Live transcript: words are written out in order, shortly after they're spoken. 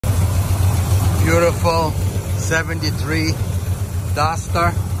Beautiful 73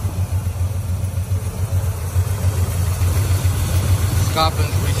 Duster.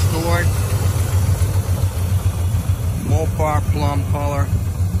 Scarpin's restored. Mopar plum color,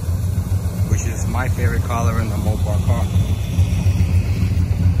 which is my favorite color in the Mopar car.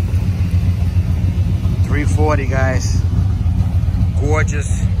 340, guys.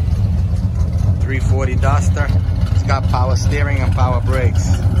 Gorgeous 340 Duster. It's got power steering and power brakes.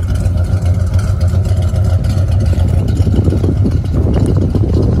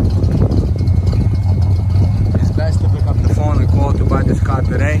 It's best to pick up the phone and call to buy this car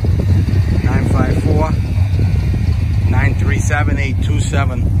today.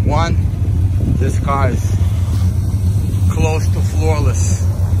 954-937-8271. This car is close to flawless.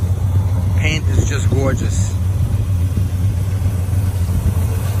 Paint is just gorgeous.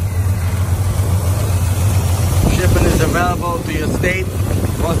 Shipping is available to your state.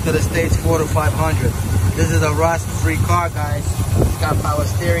 Most of the states 400 to 500. This is a rust-free car, guys. It's got power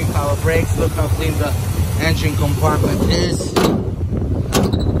steering, power brakes. Look how clean the engine compartment is.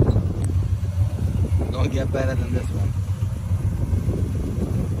 Don't get better than this one.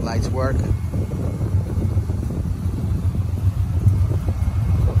 Lights work.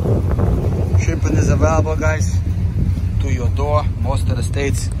 Shipping is available, guys, to your door. Most of the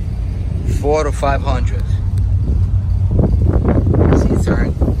states 400 to 500. Seats are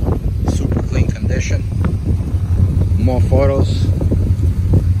in super clean condition. More photos.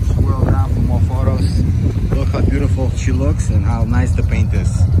 Scroll down for more photos. Look how beautiful she looks and how nice the paint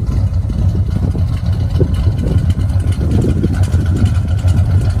is.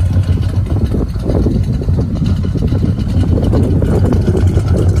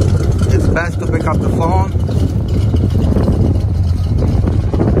 It's best to pick up the phone.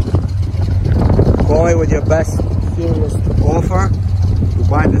 Go away with your best serious offer to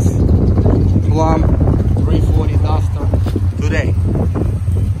buy this plum 340 Duster today.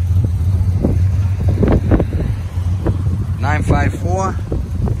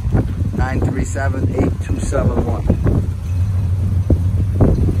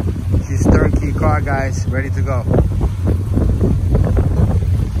 954-937-8271. She's turnkey car, guys, ready to go.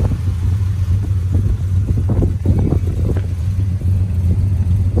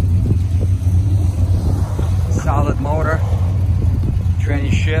 Solid motor,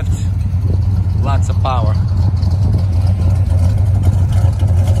 tranny shift, lots of power.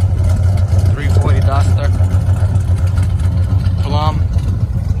 340 Duster, plum.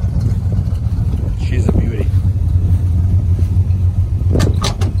 She's a beauty.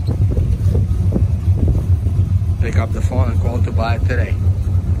 Pick up the phone and call to buy it today.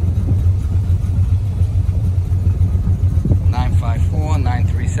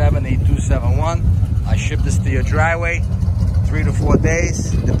 954-937-8271. I ship this to your driveway, 3 to 4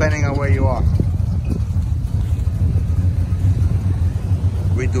 days, depending on where you are.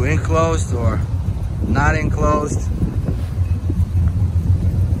 We do enclosed or not enclosed.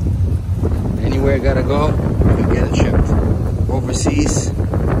 Anywhere you gotta go, you can get it shipped. Overseas,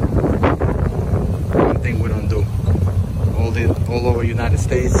 one thing we don't do. All over the United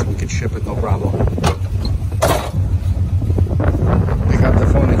States, we can ship it, no problem.